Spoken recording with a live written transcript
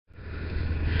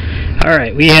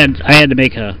Alright, I had to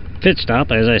make a pit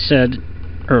stop, as I said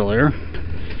earlier.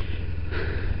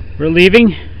 We're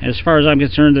leaving. As far as I'm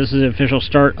concerned, this is the official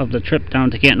start of the trip down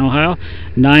to Canton, Ohio.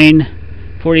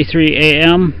 9:43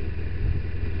 a.m.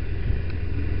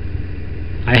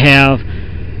 I have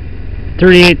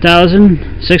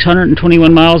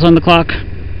 38,621 miles on the clock.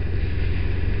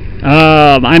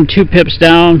 I'm 2 pips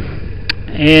down,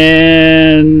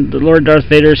 and the Lord Darth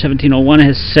Vader 1701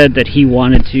 has said that he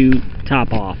wanted to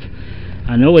top off.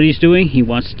 I know what he's doing. He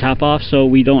wants to top off so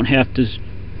we don't have to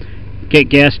get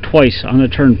gas twice on the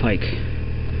turnpike.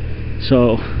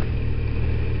 So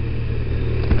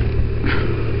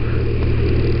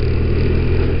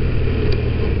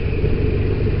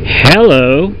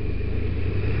hello.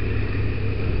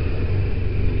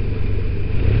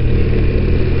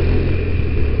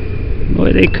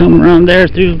 Boy, they come around there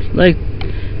through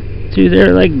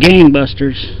there like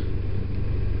gangbusters.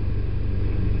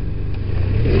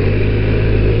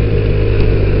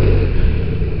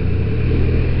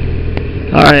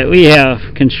 Alright, we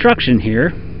have construction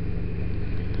here.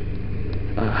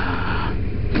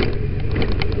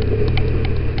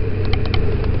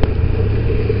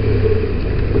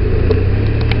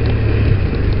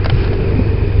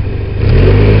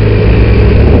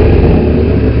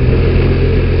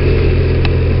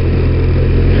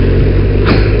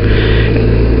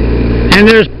 And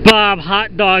there's Bob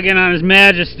hot dogging on His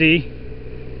Majesty.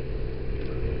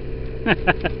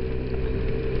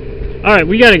 Alright,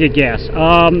 we gotta get gas.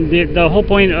 The whole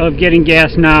point of getting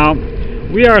gas now,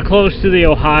 we are close to the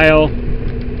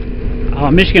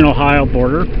Michigan-Ohio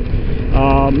border.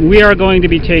 We are going to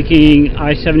be taking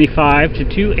I-75 to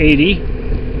 280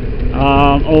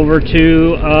 over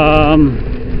to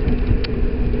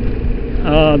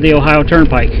the Ohio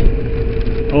Turnpike,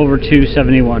 over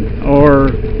 271,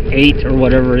 or 8, or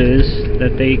whatever it is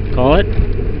that they call it.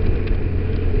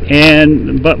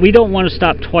 But we don't want to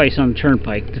stop twice on the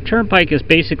turnpike. The turnpike is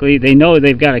basically, they know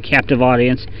they've got a captive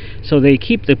audience, so they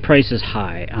keep the prices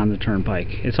high on the turnpike.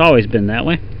 It's always been that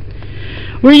way.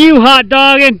 Were you hot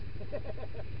dogging?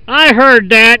 I heard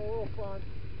that. It's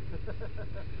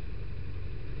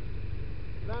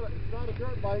not a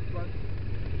dirt bike, but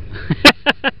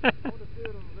I want to see what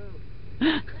it'll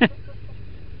do.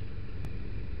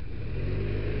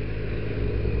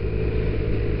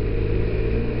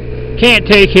 Can't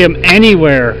take him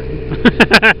anywhere.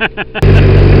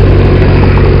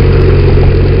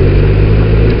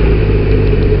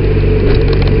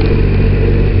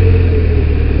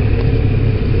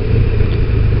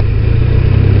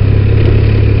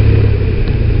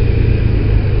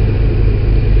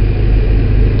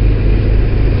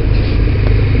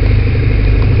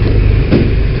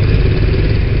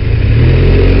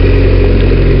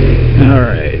 All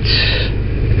right.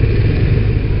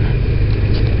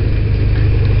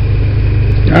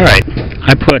 Alright,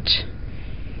 I put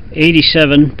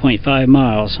 87.5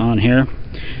 miles on here.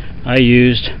 I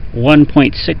used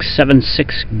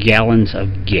 1.676 gallons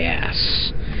of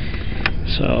gas.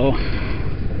 So,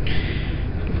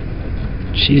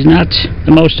 she's not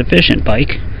the most efficient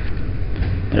bike,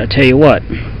 but I tell you what,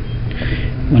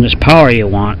 when there's power you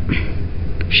want,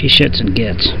 she shits and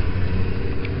gets.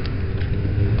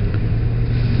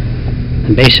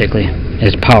 And basically,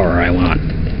 it's power I want.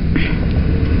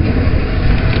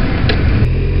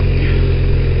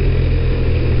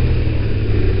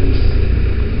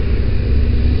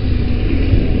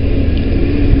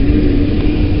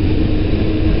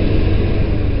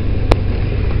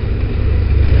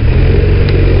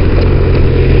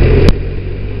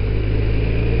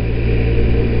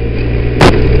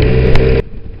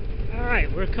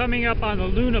 Coming up on the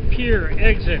Luna Pier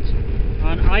exit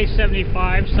on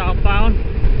I-75 southbound.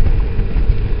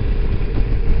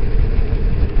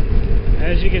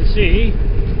 As you can see,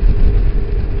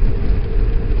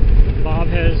 Bob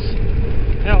has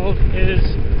held his,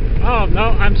 oh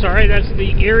no, I'm sorry, that's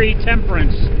the Erie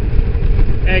Temperance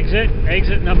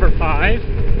exit number 5.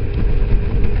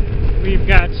 We've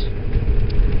got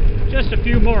just a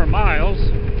few more miles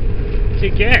to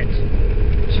get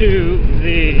to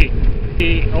the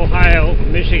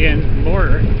Ohio-Michigan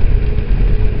border.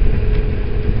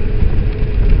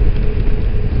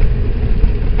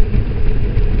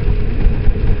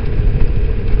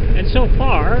 And so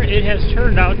far, it has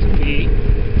turned out to be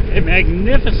a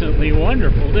magnificently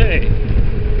wonderful day.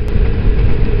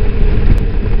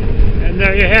 And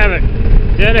there you have it,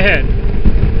 dead ahead.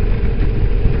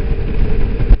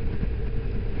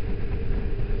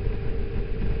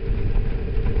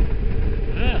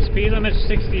 Speed limit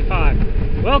 65.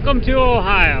 Welcome to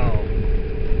Ohio.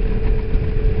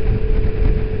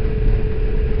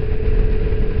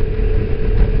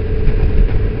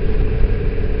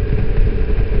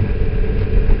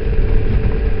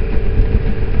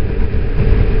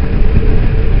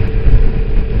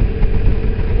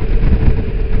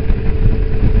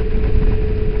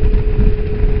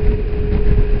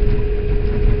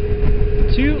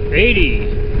 80.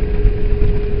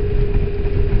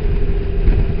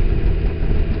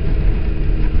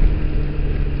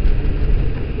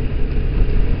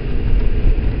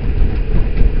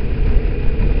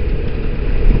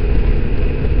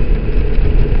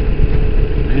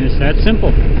 And it's that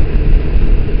simple.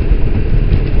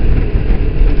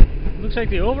 Looks like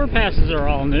the overpasses are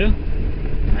all new.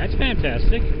 That's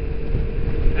fantastic.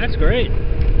 That's great.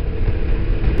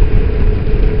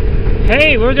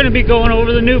 Hey, we're going to be going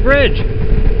over the new bridge.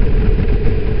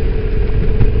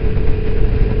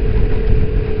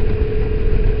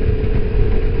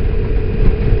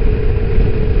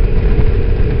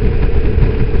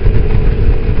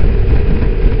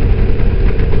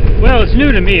 Well, it's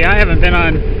new to me. I haven't been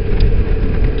on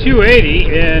 280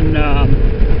 in,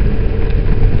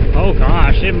 oh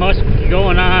gosh, it must be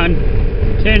going on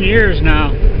 10 years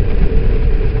now.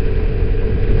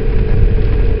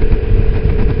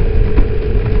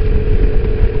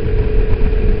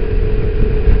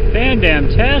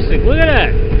 Fantastic, look at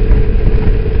that.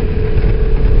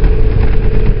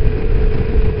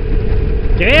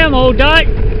 Damn, old Dot,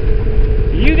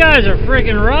 you guys are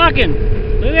freaking rocking.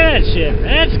 Look at that shit,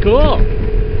 that's cool.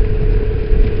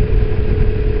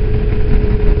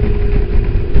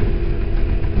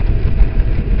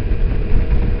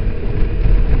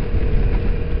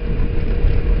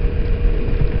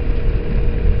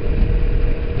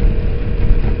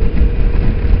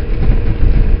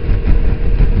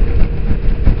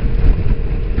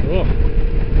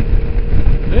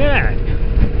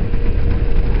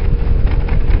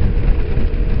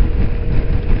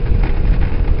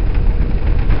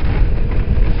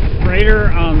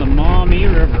 On the Maumee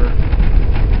River.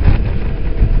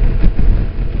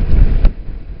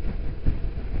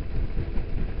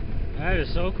 That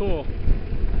is so cool.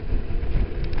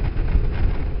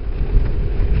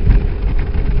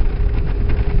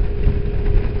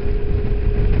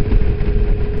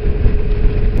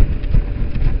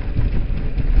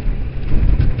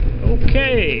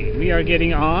 Okay, we are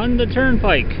getting on the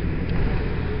turnpike.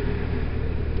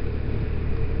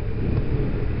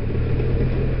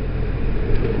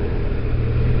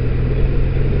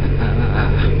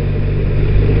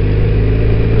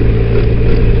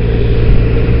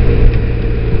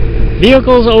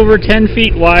 Vehicles over 10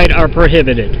 feet wide are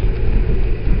prohibited.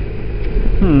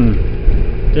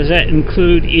 Does that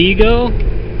include ego?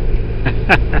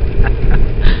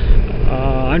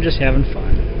 I'm just having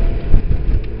fun.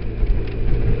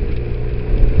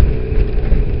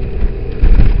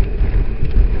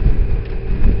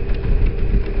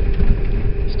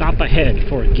 Stop ahead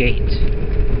for a gate.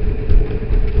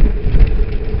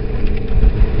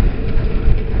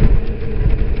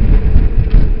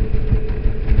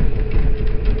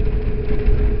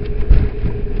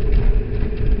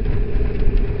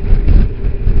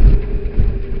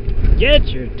 Get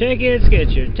your tickets, get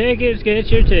your tickets, get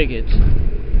your tickets.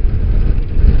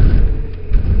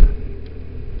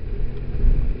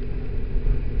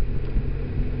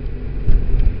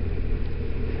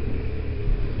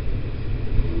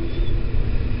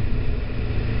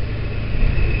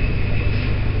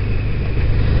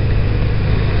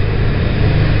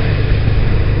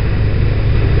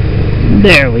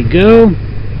 There we go.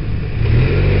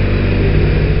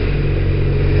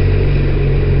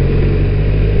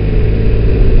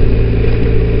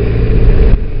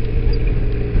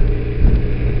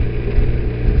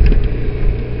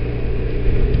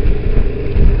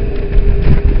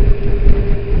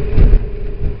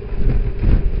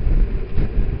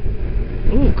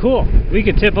 Ooh, cool. We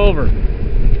could tip over.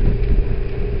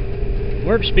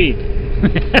 Warp speed.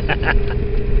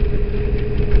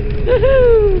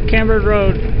 Woohoo! Cambered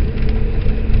Road.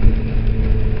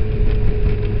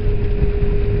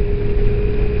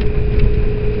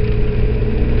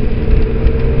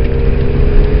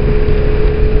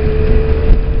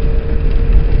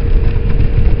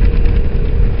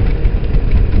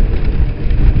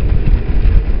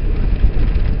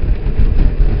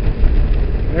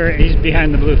 There, he's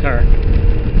behind the blue car.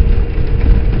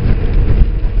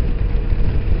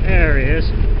 There he is.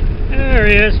 There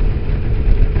he is.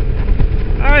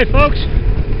 Alright folks,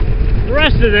 the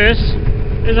rest of this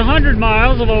is 100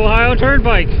 miles of Ohio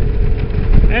Turnpike.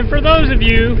 And for those of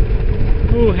you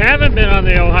who haven't been on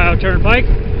the Ohio Turnpike,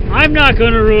 I'm not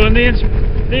going to ruin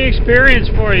the experience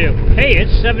for you. Hey,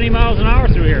 it's 70 miles an hour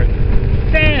through here.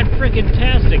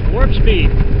 Fan-freaking-tastic warp speed.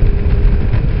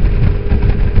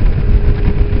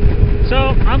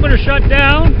 So I'm going to shut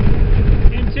down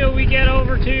until we get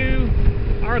over to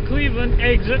our Cleveland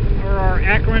exit or our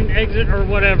Akron exit or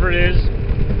whatever it is.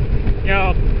 You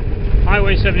know,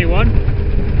 Highway 71,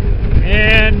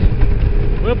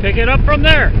 and we'll pick it up from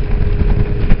there.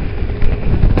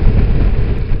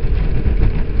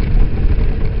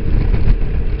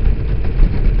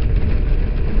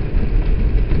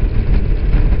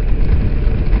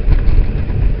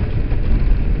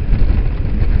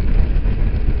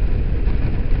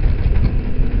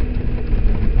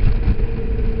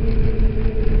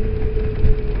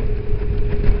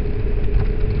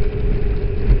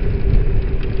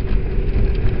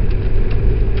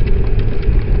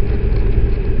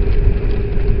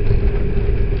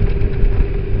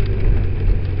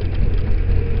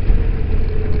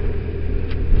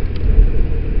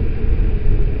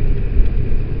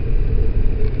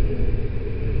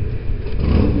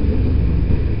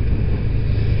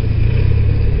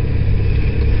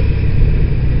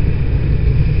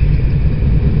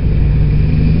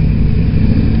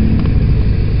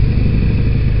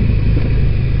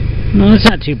 Well, it's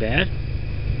not too bad.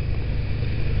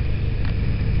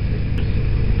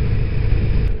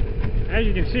 As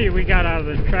you can see, we got out of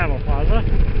the travel plaza.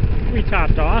 We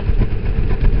topped off.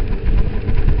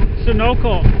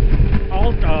 Sunoco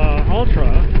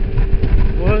Ultra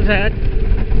was at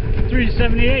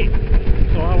 378,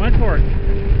 so I went for it.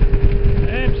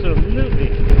 Absolutely.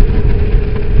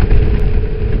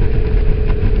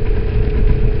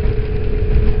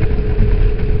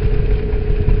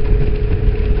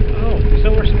 Oh,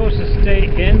 so we're supposed to stay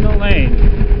in the lane.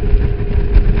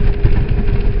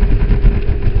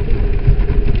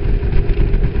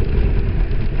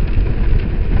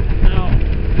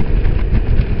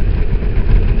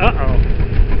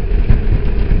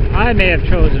 I may have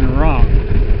chosen wrong.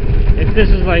 If this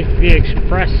is like the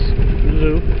express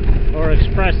loop or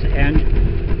express end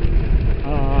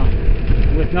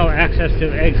with no access to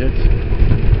exits,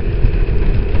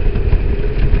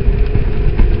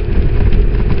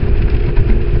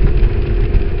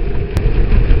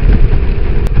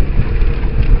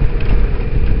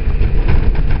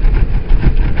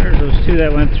 there's those two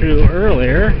that went through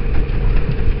earlier.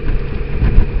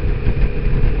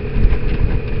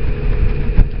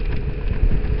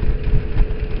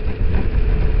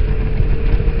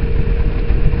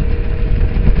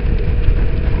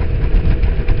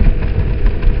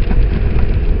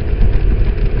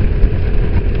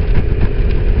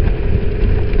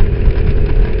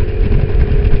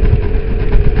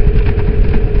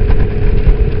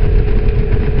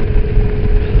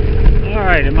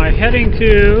 Am I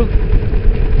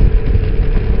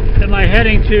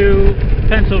heading to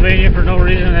Pennsylvania for no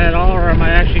reason at all, or am I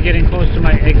actually getting close to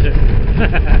my exit?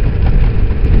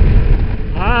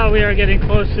 We are getting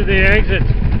close to the exit.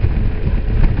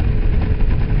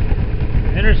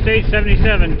 Interstate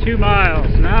 77, 2 miles.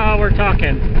 Now we're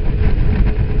talking.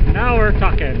 Now we're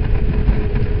talking.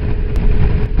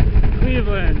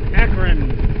 Cleveland,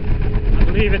 Akron. I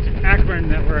believe it's Akron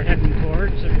that we're heading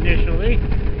towards initially.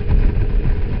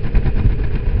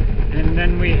 And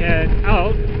then we head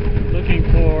out looking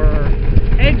for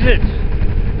exit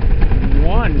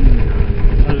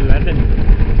 111.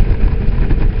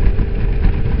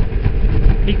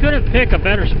 He couldn't pick a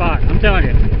better spot, I'm telling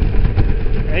you.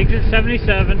 Exit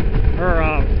 77, or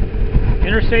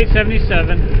Interstate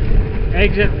 77,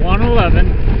 exit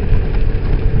 111.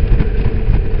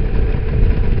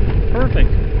 Perfect.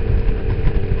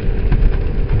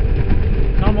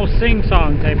 It's almost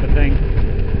sing-song type of thing.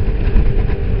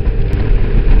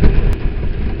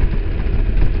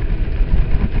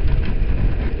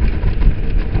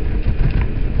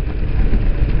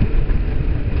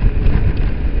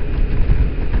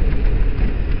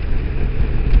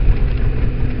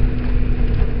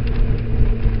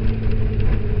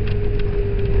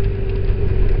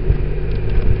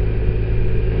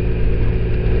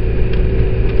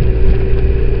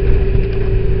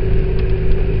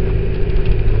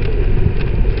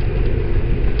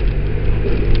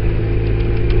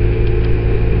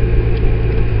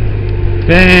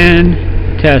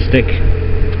 Fantastic.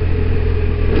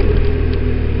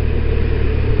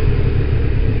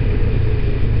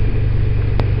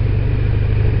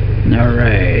 All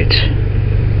right.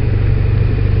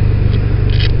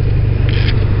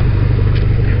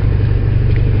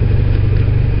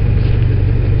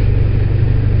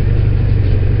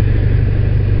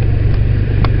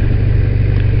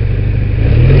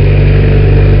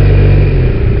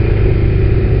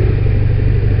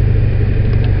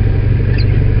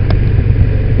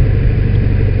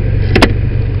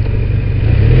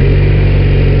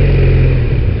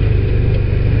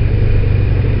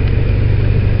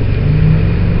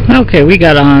 Okay, we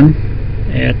got on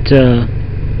at,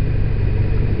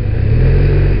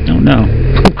 don't know.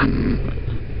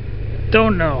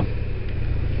 Don't know.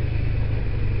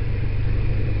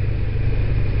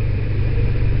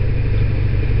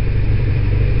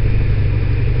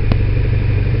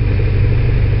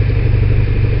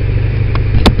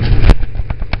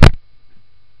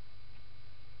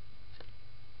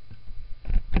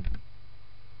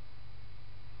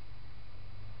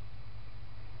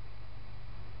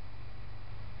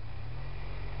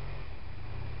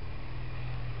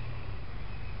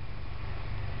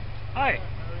 Hi.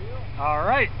 How are you? All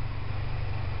right.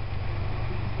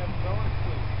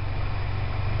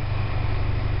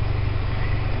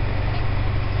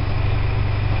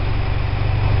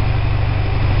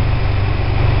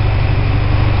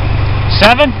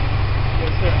 Seven?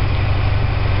 Yes, sir.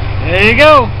 There you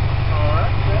go. All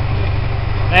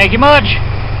right. Thank you much.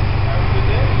 Have a good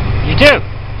day. You too.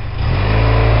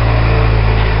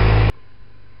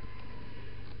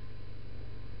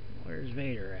 Where's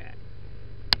Vader at?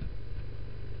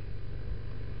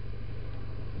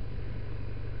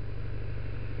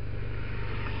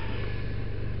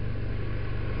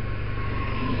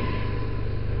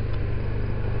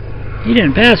 He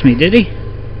didn't pass me, did he?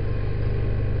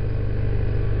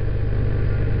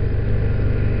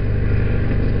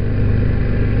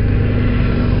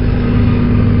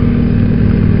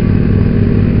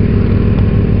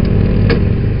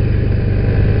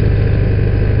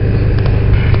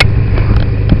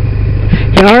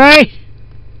 You alright?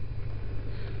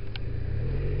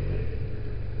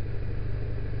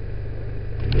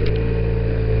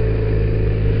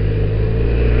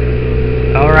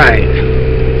 Alright.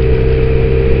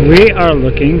 We are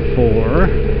looking for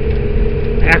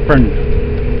Akron.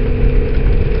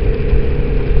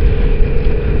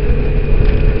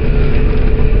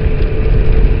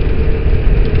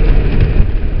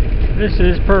 This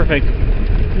is perfect.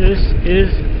 This is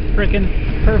frickin'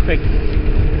 perfect.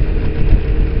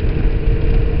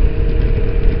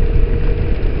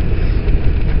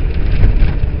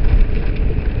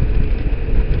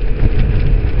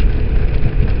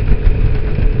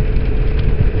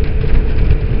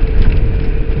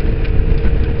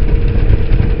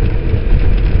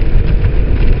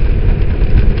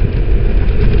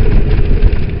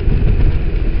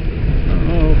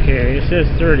 It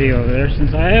says 30 over there.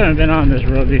 Since I haven't been on this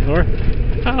road before,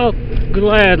 I'll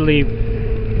gladly.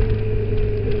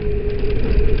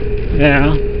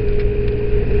 Yeah.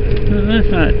 No, that's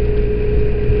not.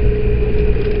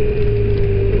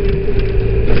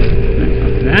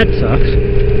 That sucks.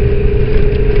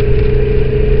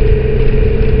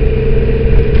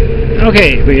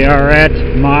 Okay, we are at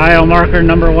mile marker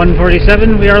number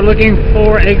 147. We are looking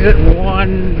for exit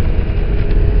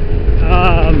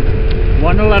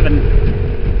 111.